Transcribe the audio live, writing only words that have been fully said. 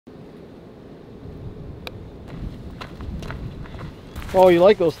Oh, you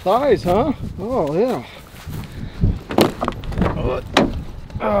like those thighs, huh? Oh, yeah.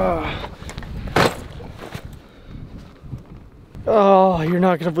 Oh, you're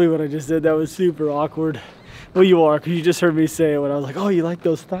not gonna believe what I just did. That was super awkward. Well, you are, because you just heard me say it when I was like, oh, you like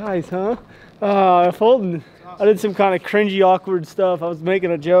those thighs, huh? Fulton, I did some kind of cringy, awkward stuff. I was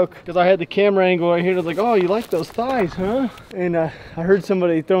making a joke because I had the camera angle right here. I was like, oh, you like those thighs, huh? And I heard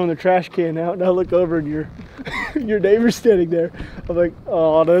somebody throwing their trash can out, and I look over and your neighbor's standing there. I'm like,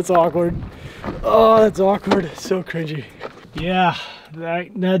 oh, that's awkward. Oh, that's awkward. It's so cringy. Yeah,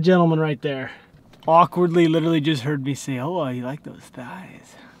 that gentleman right there awkwardly literally just heard me say, oh, you like those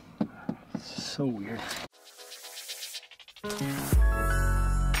thighs. So weird.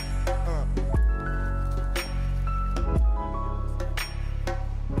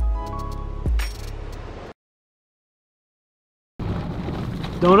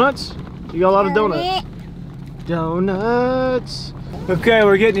 Donuts? You got a lot of donuts. Donuts. Okay,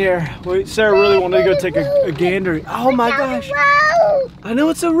 we're getting here. Sarah really wanted to go take a gander. Oh my gosh. I know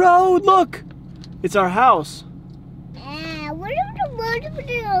it's a road. Look. It's our house. What if the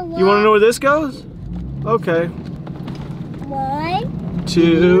road You want to know where this goes? Okay. 1,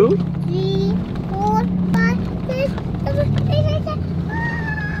 2, 3, 4, 5, 6, 7, 8, 9,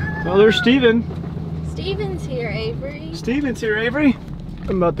 10. Oh, there's Steven. Steven's here, Avery. Steven's here, Avery.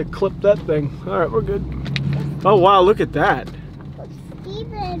 I'm about to clip that thing. All right, we're good. Oh, wow, look at that.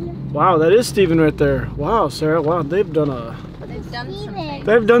 Steven. Wow, that is Steven right there. Wow, Sarah, wow, they've done some things.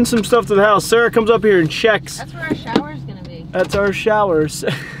 They've done some stuff to the house. Sarah comes up here and checks. That's where our shower's gonna be. That's our showers.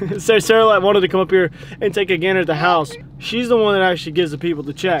 Sarah wanted to come up here and take a gander at the house. She's the one that actually gives the people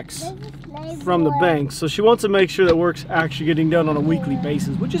the checks from the bank. So she wants to make sure that work's actually getting done on a weekly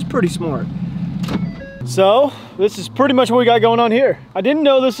basis, which is pretty smart. So this is pretty much what we got going on here. I didn't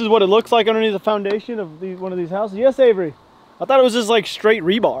know this is what it looks like underneath the foundation of one of these houses. Yes, Avery. I thought it was just like straight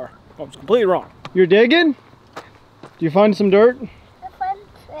rebar. I was completely wrong. You're digging? Do you find some dirt? I found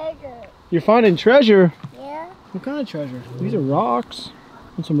treasure. You're finding treasure? Yeah. What kind of treasure? These are rocks.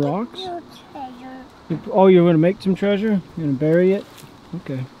 Want some rocks? Treasure. Oh, you're gonna make some treasure? You're gonna bury it?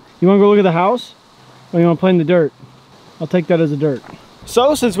 Okay. You wanna go look at the house? Or you wanna play in the dirt? I'll take that as a dirt.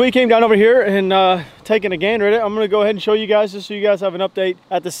 So since we came down over here and taking a gander at it, I'm gonna go ahead and show you guys just so you guys have an update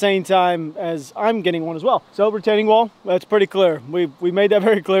at the same time as I'm getting one as well. So retaining wall, that's pretty clear. We made that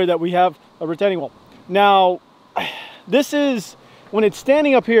very clear that we have a retaining wall. Now, this is, when it's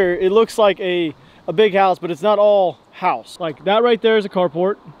standing up here, it looks like a big house, but it's not all house. Like that right there is a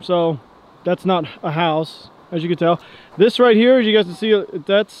carport, so that's not a house, as you can tell. This right here, as you guys can see,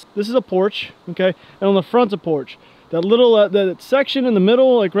 this is a porch, okay? And on the front's a porch. That little, that section in the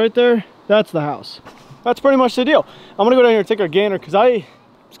middle, like right there, that's the house. That's pretty much the deal. I'm gonna go down here and take a gander because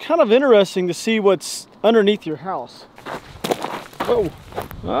it's kind of interesting to see what's underneath your house. Whoa.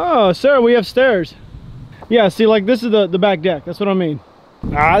 Oh, Sarah, we have stairs. Yeah, see, like this is the back deck. That's what I mean.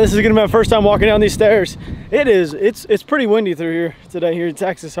 This is gonna be my first time walking down these stairs. It's pretty windy through here today here in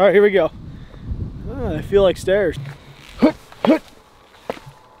Texas. All right, here we go. I feel like stairs.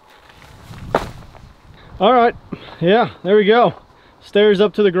 All right, yeah, there we go. Stairs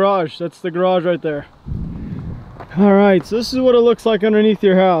up to the garage. That's the garage right there. All right, so this is what it looks like underneath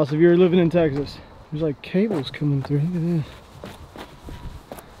your house if you're living in Texas. There's like cables coming through. Look at this.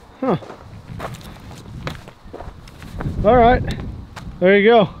 Huh. All right, there you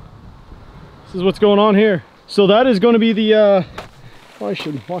go. This is what's going on here. So that is going to be the, well, I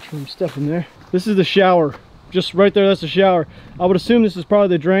should watch from stepping there. This is the shower. Just right there, that's the shower. I would assume this is probably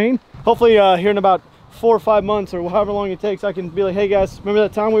the drain. Hopefully here in about 4 or 5 months or however long it takes, I can be like, hey guys, remember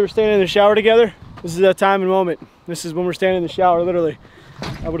that time we were standing in the shower together? This is that time and moment. This is when we're standing in the shower, literally.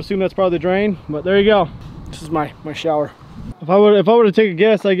 I would assume that's probably the drain, but there you go. This is my shower. If I were to take a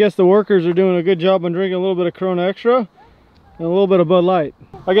guess, I guess the workers are doing a good job on drinking a little bit of Corona Extra and a little bit of Bud Light.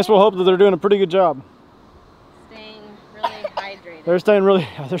 I guess we'll hope that they're doing a pretty good job. Staying really hydrated.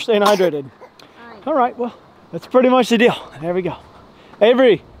 They're staying hydrated. All right, well, that's pretty much the deal. There we go.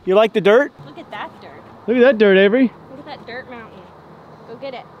 Avery, you like the dirt? Look at that dirt. Look at that dirt, Avery. Look at that dirt mountain. Go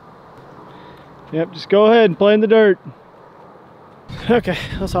get it. Yep, just go ahead and play in the dirt. Okay,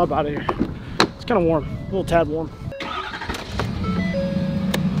 let's hop out of here. It's kind of warm, a little tad warm.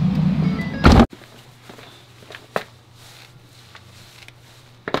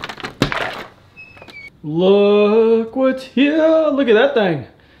 Look what's here. Look at that thing.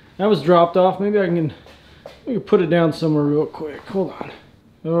 That was dropped off. Maybe we can put it down somewhere real quick. Hold on.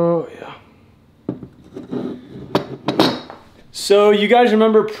 Oh, yeah. So you guys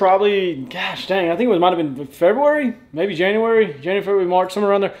remember probably, gosh dang, I think it might have been February, maybe January, February, March,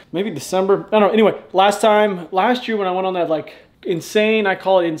 somewhere around there, maybe December. I don't know. Anyway, last year when I went on that like insane. I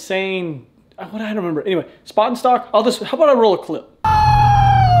call it insane. What I don't remember. Anyway, spot and stock. How about I roll a clip?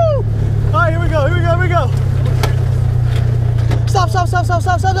 All right, here we go. Stop.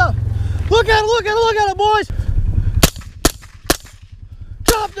 Look at it, boys.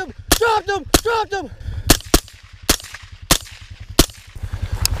 Dropped him.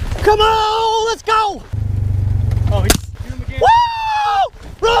 Come on, let's go. Oh, he's doing him again. Woo!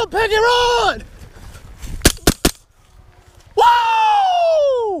 Run, Peggy, run!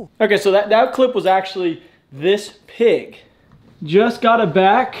 Woo! Okay, so that clip was actually this pig. Just got it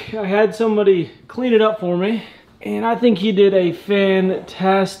back. I had somebody clean it up for me, and I think he did a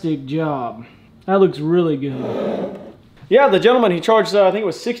fantastic job. That looks really good. Yeah, the gentleman, he charged, I think it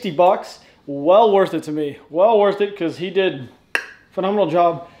was 60 bucks. Well worth it to me. Well worth it, because he did a phenomenal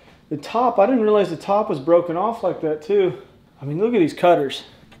job. The top, I didn't realize the top was broken off like that too. I mean, look at these cutters.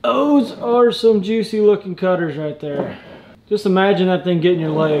 Those are some juicy looking cutters right there. Just imagine that thing getting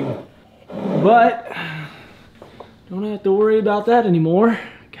your leg. But, don't have to worry about that anymore.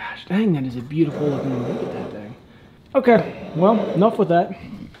 Gosh dang, that is a beautiful looking one. Look at that thing. Okay, well, enough with that.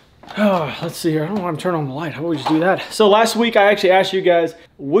 Oh, let's see here. I don't want to turn on the light. How about we just do that? So last week I actually asked you guys,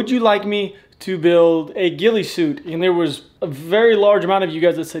 would you like me to build a ghillie suit? And there was a very large amount of you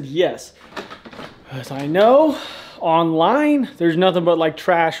guys that said yes. As I know, online, there's nothing but like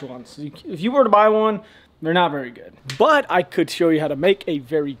trash ones. If you were to buy one, they're not very good. But I could show you how to make a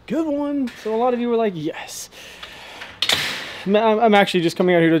very good one. So a lot of you were like, yes. I'm actually just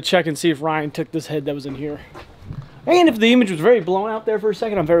coming out here to check and see if Ryan took this head that was in here. And if the image was very blown out there for a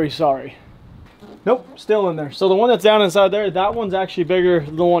second, I'm very sorry. Nope, still in there. So the one that's down inside there, that one's actually bigger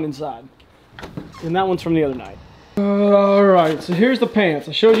than the one inside. And that one's from the other night. All right, so here's the pants.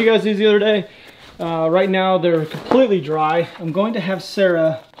 I showed you guys these the other day. Right now they're completely dry. I'm going to have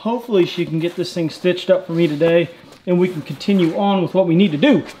Sarah, hopefully she can get this thing stitched up for me today and we can continue on with what we need to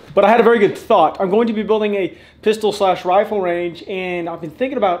do. But I had a very good thought. I'm going to be building a pistol/rifle range, and I've been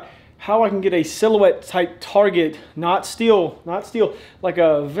thinking about how I can get a silhouette type target, not steel, like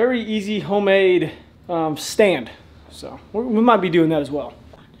a very easy homemade stand. So we might be doing that as well.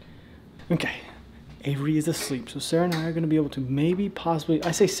 Okay, Avery is asleep, so Sarah and I are gonna be able to maybe, possibly,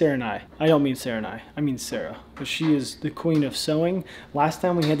 I say Sarah and I don't mean Sarah and I mean Sarah, because she is the queen of sewing. Last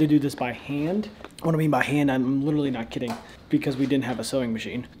time we had to do this by hand. What I mean by hand, I'm literally not kidding, because we didn't have a sewing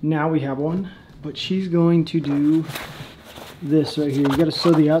machine. Now we have one, but she's going to do this right here. You gotta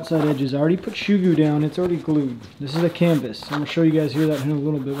sew the outside edges. I already put shoe glue down, it's already glued. This is a canvas. I'm gonna show you guys here that in a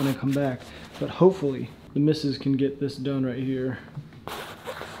little bit when I come back. But hopefully the missus can get this done right here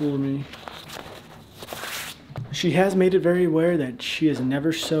for me. She has made it very aware that she has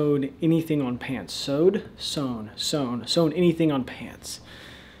never sewed anything on pants. Sewed, sewn, sewn anything on pants.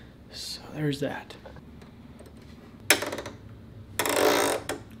 So there's that. I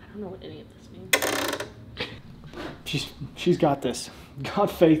don't know what any of this means. She's got this.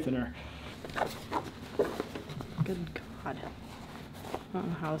 Got faith in her. Good God. I don't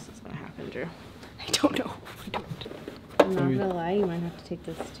know how this is going to happen, Drew. I don't know. I'm not gonna lie, you might have to take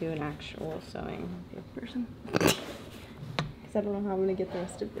this to an actual sewing person. Because I don't know how I'm gonna get the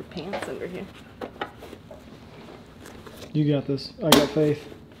rest of your pants under here. You got this. I got faith.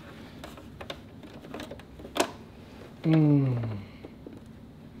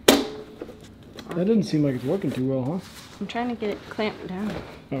 That doesn't seem like it's working too well, huh? I'm trying to get it clamped down.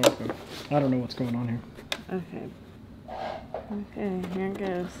 Oh, okay. I don't know what's going on here. Okay. Okay, here it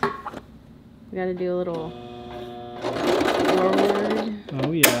goes. We gotta do a little forward.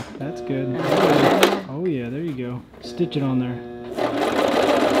 Oh yeah, that's good. Oh yeah, there you go. Stitch it on there.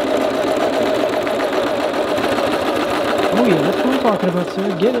 Oh yeah, that's what I'm talking about,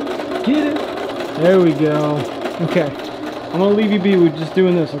 sir. Get it. Get it. There we go. Okay. I'm gonna leave you be with just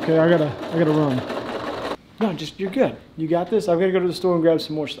doing this, okay? I gotta run. No, just, you're good. You got this. I've gotta go to the store and grab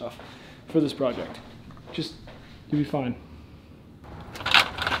some more stuff for this project. Just, you'll be fine.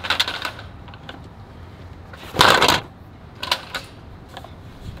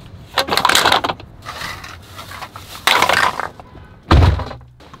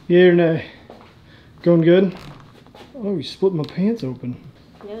 Yeah or nay? Going good? Oh, you split my pants open.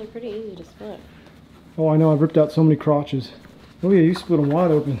 Yeah, they're pretty easy to split. Oh, I know. I've ripped out so many crotches. Oh yeah, you split them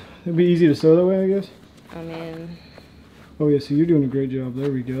wide open. It'd be easy to sew that way, I guess. I mean... Oh yeah, so you're doing a great job.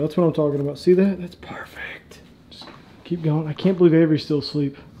 There we go. That's what I'm talking about. See that? That's perfect. Just keep going. I can't believe Avery's still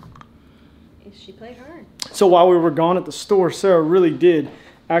asleep. She played hard. So while we were gone at the store, Sarah really did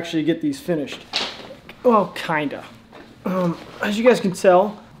actually get these finished. Well, kinda. As you guys can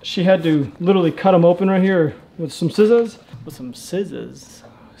tell, she had to literally cut them open right here with some scissors. With some scissors.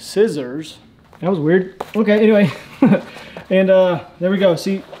 That was weird. Okay, anyway. And there we go.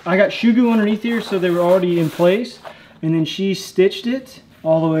 See, I got shoe glue underneath here, so they were already in place. And then she stitched it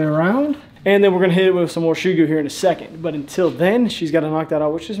all the way around. And then we're gonna hit it with some more shoe glue here in a second. But until then, she's gotta knock that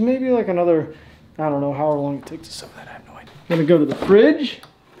out, which is maybe like another, I don't know how long it takes to sew that. I have no idea. I'm gonna go to the fridge.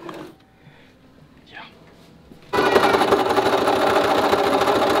 Yeah.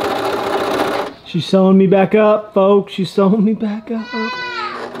 She's sewing me back up, folks. She's sewing me back up.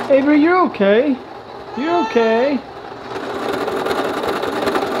 Avery, you're okay. You're okay.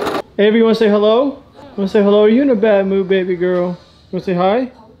 Avery, you wanna say hello? Wanna say hello? Are you in a bad mood, baby girl? Wanna say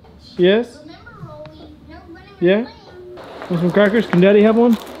hi? Yes? Yeah? Want some crackers? Can Daddy have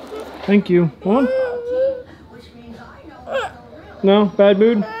one? Thank you. One? No? Bad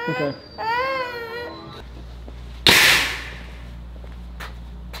mood? Okay.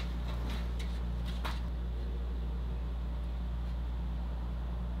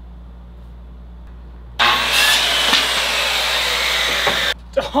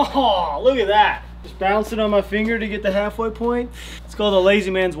 Oh, look at that. Just bouncing on my finger to get the halfway point. It's called the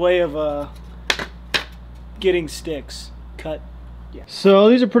lazy man's way of getting sticks cut. Yeah. So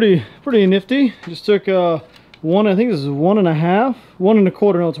these are pretty nifty. Just took one, I think this is 1.5,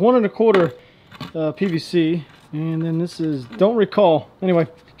 1.25. No, it's 1.25 PVC. And then this is, don't recall. Anyway,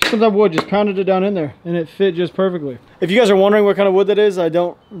 just some type of wood, just pounded it down in there and it fit just perfectly. If you guys are wondering what kind of wood that is, I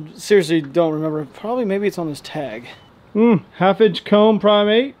seriously don't remember. Probably maybe it's on this tag. 1/2-inch comb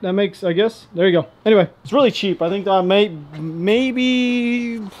primate. That makes, I guess, there you go. Anyway, it's really cheap. I think I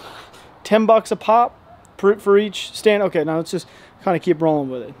maybe 10 bucks a pop for each stand. Okay, now let's just kind of keep rolling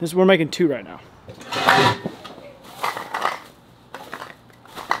with it. We're making 2 right now.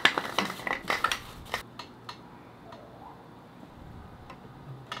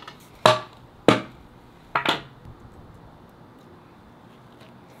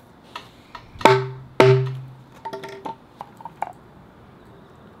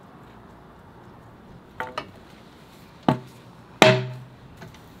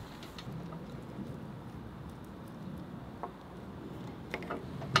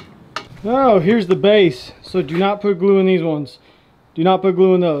 Oh, here's the base. So do not put glue in these ones. Do not put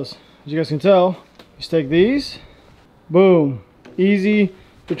glue in those. As you guys can tell, just take these, boom, easy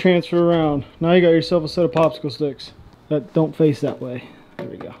to transfer around. Now you got yourself a set of popsicle sticks that don't face that way. There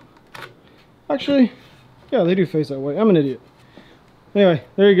we go. Actually, yeah, they do face that way. I'm an idiot. Anyway,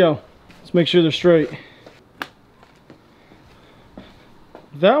 there you go. Let's make sure they're straight.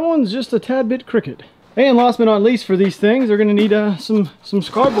 That one's just a tad bit crooked. And last but not least, for these things, they're gonna need some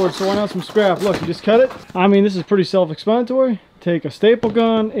cardboard, so why not some scrap? Look, you just cut it. I mean, this is pretty self-explanatory. Take a staple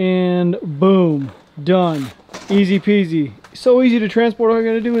gun and boom, done. Easy peasy. So easy to transport. All you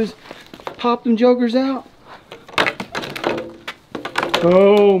gotta do is pop them jokers out.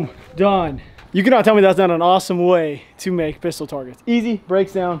 Boom, done. You cannot tell me that's not an awesome way to make pistol targets. Easy,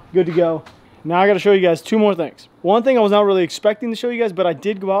 breaks down, good to go. Now I gotta show you guys 2 more things. One thing I was not really expecting to show you guys, but I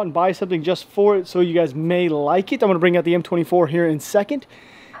did go out and buy something just for it, so you guys may like it. I'm gonna bring out the M24 here in a second.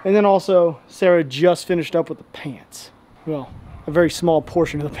 And then also, Sarah just finished up with the pants. Well, a very small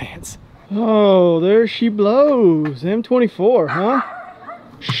portion of the pants. Oh, there she blows. M24, huh?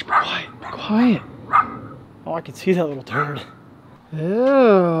 Shh, quiet, quiet. Oh, I can see that little turd.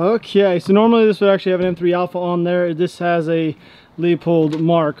 Oh, okay. So normally this would actually have an M3 Alpha on there. This has a Leopold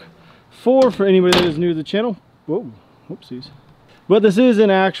Mark 4 for anybody that is new to the channel. Whoa, whoopsies. But this is an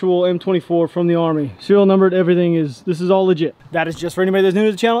actual M24 from the Army. Serial numbered, everything is, this is all legit. That is just for anybody that's new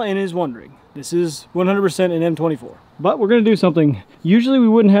to the channel and is wondering. This is 100% an M24. But we're gonna do something. Usually we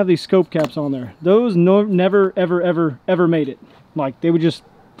wouldn't have these scope caps on there. Those never, ever made it. Like, they would just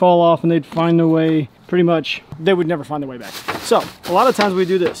fall off and they'd find their way, pretty much, they would never find their way back. So, a lot of times we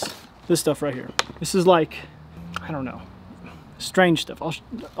do this stuff right here. This is like, I don't know, strange stuff.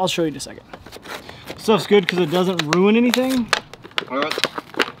 I'll show you in a second. Stuff's good because it doesn't ruin anything.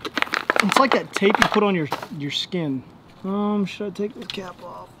 It's like that tape you put on your skin. Should I take this cap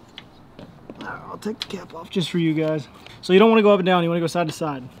off? I'll take the cap off just for you guys. So you don't want to go up and down, you want to go side to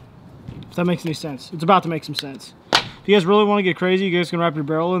side. If that makes any sense. It's about to make some sense. If you guys really want to get crazy, you guys can wrap your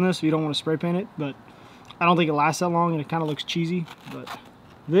barrel in this if you don't want to spray paint it, but I don't think it lasts that long and it kind of looks cheesy. But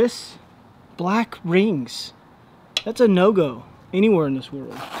this, black rings, that's a no-go anywhere in this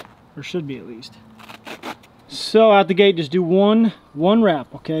world, or should be at least. So out the gate, just do one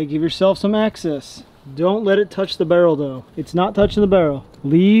wrap, okay? Give yourself some access. Don't let it touch the barrel though. It's not touching the barrel.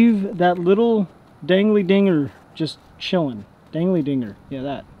 Leave that little dangly dinger just chilling. Dangly dinger, yeah,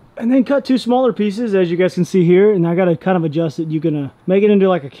 that. And then cut 2 smaller pieces, as you guys can see here, and I gotta kind of adjust it. You can make it into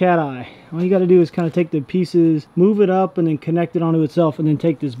like a cat eye. All you gotta do is kind of take the pieces, move it up, and then connect it onto itself, and then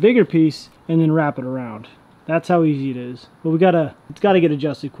take this bigger piece and then wrap it around. That's how easy it is. But it's gotta get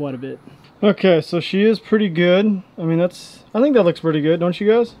adjusted quite a bit. Okay, so she is pretty good. I mean, I think that looks pretty good, don't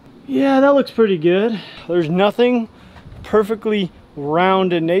you guys? Yeah, that looks pretty good. There's nothing perfectly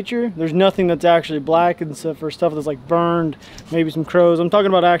round in nature. There's nothing that's actually black except for stuff that's like burned, maybe some crows. I'm talking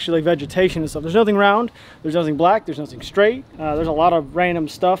about actually like vegetation and stuff. There's nothing round, there's nothing black, there's nothing straight. There's a lot of random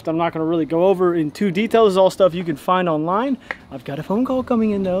stuff that I'm not going to really go over in too detail. This is all stuff you can find online. I've got a phone call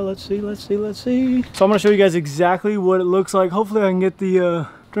coming in though. Let's see. So I'm going to show you guys exactly what it looks like. Hopefully I can get the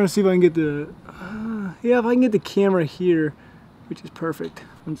trying to see if I can get the yeah, if I can get the camera here, which is perfect.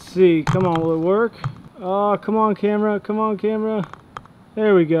 Let's see. Come on, will it work? Oh, come on camera, come on camera.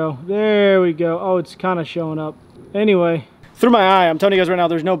 There we go. Oh, it's kind of showing up. Anyway, through my eye, I'm telling you guys right now,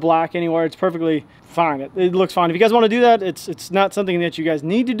 there's no black anywhere. It's perfectly fine. It looks fine. If you guys want to do that, it's not something that you guys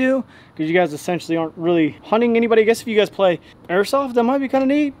need to do, because you guys essentially aren't really hunting anybody. I guess if you guys play airsoft, that might be kind of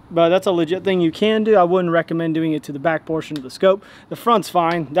neat, but that's a legit thing you can do. I wouldn't recommend doing it to the back portion of the scope. The front's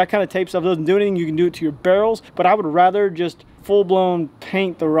fine. That kind of tape stuff doesn't do anything. You can do it to your barrels, but I would rather just full-blown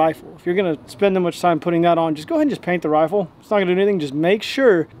paint the rifle. If you're gonna spend that much time putting that on, just go ahead and just paint the rifle. It's not gonna do anything. Just make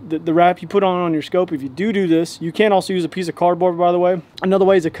sure that the wrap you put on your scope, if you do this, you can also use a piece of cardboard, by the way. Another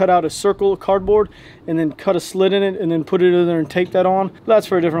way is to cut out a circle of cardboard and then cut a slit in it and then put it in there and tape that on. But that's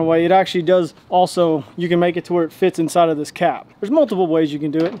for a different way. It actually does also, you can make it to where it fits inside of this cap. There's multiple ways you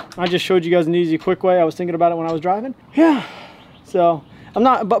can do it. I just showed you guys an easy, quick way. I was thinking about it when I was driving. Yeah, so I'm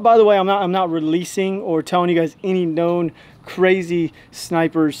not, but by the way, I'm not releasing or telling you guys any known crazy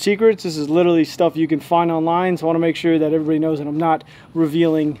sniper secrets. This is literally stuff you can find online, so I want to make sure that everybody knows that I'm not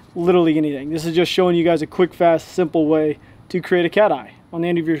revealing literally anything. This is just showing you guys a quick, fast, simple way to create a cat eye on the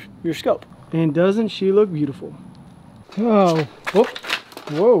end of your scope. And doesn't she look beautiful? Oh, whoop.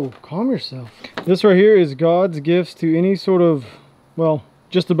 Whoa, calm yourself. This right here is God's gifts to any sort of, well,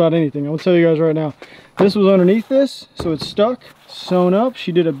 just about anything. I'll tell you guys right now. This was underneath this, so it's stuck, sewn up.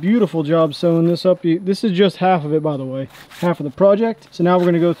 She did a beautiful job sewing this up. This is just half of it, by the way, half of the project. So now we're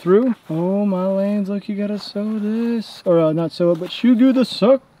gonna go through. Oh my lands, look, you gotta sew this, or not sew it, but shoe the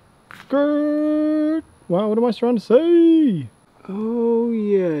sucker. Wow, what am I trying to say? Oh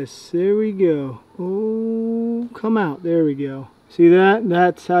yes, there we go. Oh, come out, there we go. See that?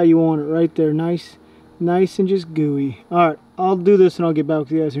 That's how you want it, right there. Nice and just gooey. All right, I'll do this and I'll get back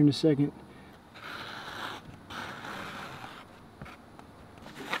with you guys here in a second.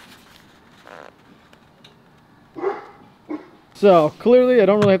 So clearly I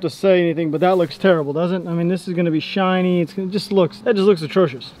don't really have to say anything, but that looks terrible, doesn't it? I mean, this is gonna be shiny. That just looks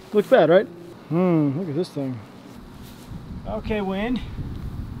atrocious. Looks bad, right? Look at this thing. Okay, wind.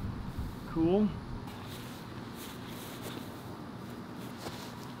 Cool.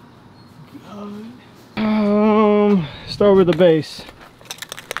 Good. Start with the base.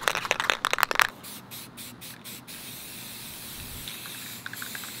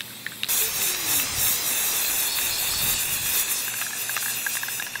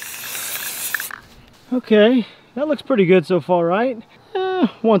 Okay, that looks pretty good so far, right?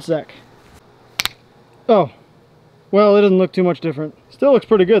 One sec. Oh, well, it doesn't look too much different. Still looks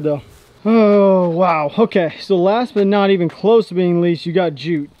pretty good though. Oh, wow. Okay, so last but not even close to being least, you got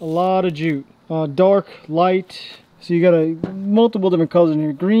jute. A lot of jute. Dark, light. So you got multiple different colors in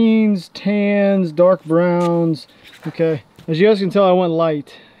here. Greens, tans, dark browns. Okay, as you guys can tell, I went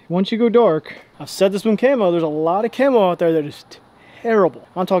light. Once you go dark, I've said this one camo, there's a lot of camo out there that is terrible.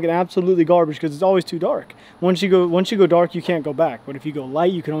 I'm talking absolutely garbage because it's always too dark. Once you go dark, you can't go back. But if you go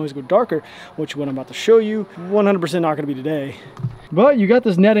light, you can always go darker, which what I'm about to show you, 100% not going to be today. But you got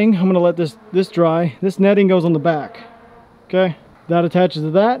this netting. I'm going to let this dry. This netting goes on the back. Okay, that attaches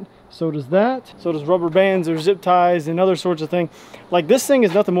to that. So does that. So does rubber bands or zip ties and other sorts of things. Like, this thing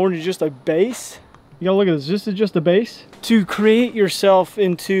is nothing more than just a base. You gotta look at this. This is just a base to create yourself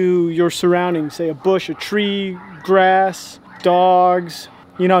into your surroundings. Say a bush, a tree, grass, dogs,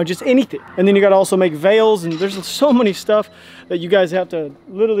 you know, just anything. And then you got to also make veils, and there's so many stuff that you guys have to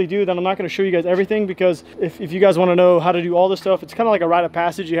literally do that I'm not going to show you guys everything, because if you guys want to know how to do all this stuff, it's kind of like a rite of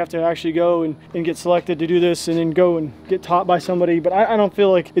passage. You have to actually go and get selected to do this and then go and get taught by somebody. But I don't feel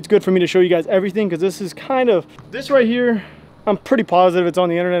like it's good for me to show you guys everything, because this is kind of, this right here, I'm pretty positive it's on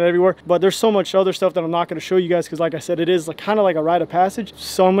the internet everywhere, but there's so much other stuff that I'm not going to show you guys, because like I said, it is like kind of like a rite of passage.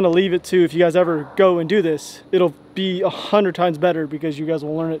 So I'm going to leave it to, if you guys ever go and do this, it'll be 100 times better, because you guys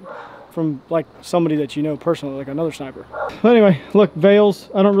will learn it from like somebody that you know personally, like another sniper. But anyway, look, veils,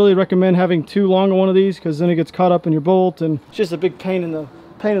 I don't really recommend having too long on one of these, because then it gets caught up in your bolt and it's just a big pain in the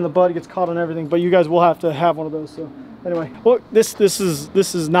pain in the butt. It gets caught on everything, but you guys will have to have one of those. So anyway, well, this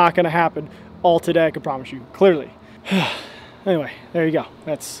is not going to happen all today. I can promise you, clearly. Anyway, there you go.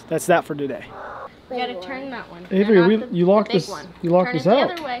 That's that for today. You gotta turn that one. Avery, you locked this. You locked this out.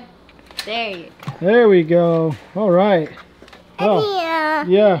 The other way. There you go. There we go. All right. Oh,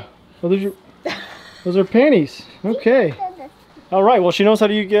 yeah. Well, those are panties. Okay. All right. Well, she knows how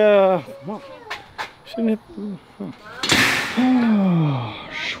to use. Well, shouldn't it?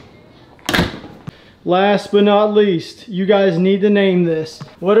 Last but not least, you guys need to name this.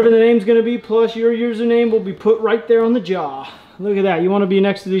 Whatever the name's gonna be, plus your username will be put right there on the jaw. Look at that. You want to be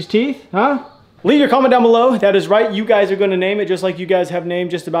next to these teeth, huh? Leave your comment down below. That is right. You guys are going to name it just like you guys have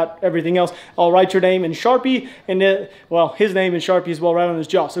named just about everything else. I'll write your name in Sharpie and, well, his name in Sharpie as well right on his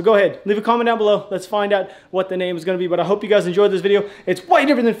jaw. So go ahead. Leave a comment down below. Let's find out what the name is going to be. But I hope you guys enjoyed this video. It's way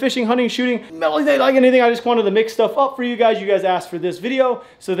different than fishing, hunting, shooting. Not like anything. I just wanted to mix stuff up for you guys. You guys asked for this video.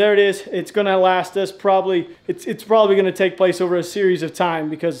 So there it is. It's going to last us probably, it's probably going to take place over a series of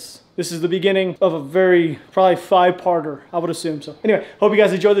time because this is the beginning of a probably 5-parter, I would assume. So anyway, hope you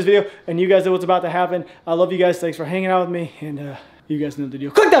guys enjoyed this video and you guys know what's about to happen. I love you guys. Thanks for hanging out with me. And you guys know the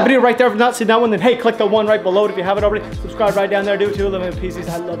deal. Click that video right there if you've not seen that one. Then hey, click the one right below it if you haven't already. Subscribe right down there. Do it too. Love and pieces.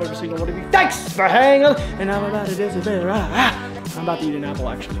 I love every single one of you. Thanks for hanging out. And I'm about to disappear. I'm about to eat an apple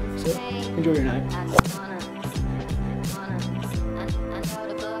actually. So enjoy your night.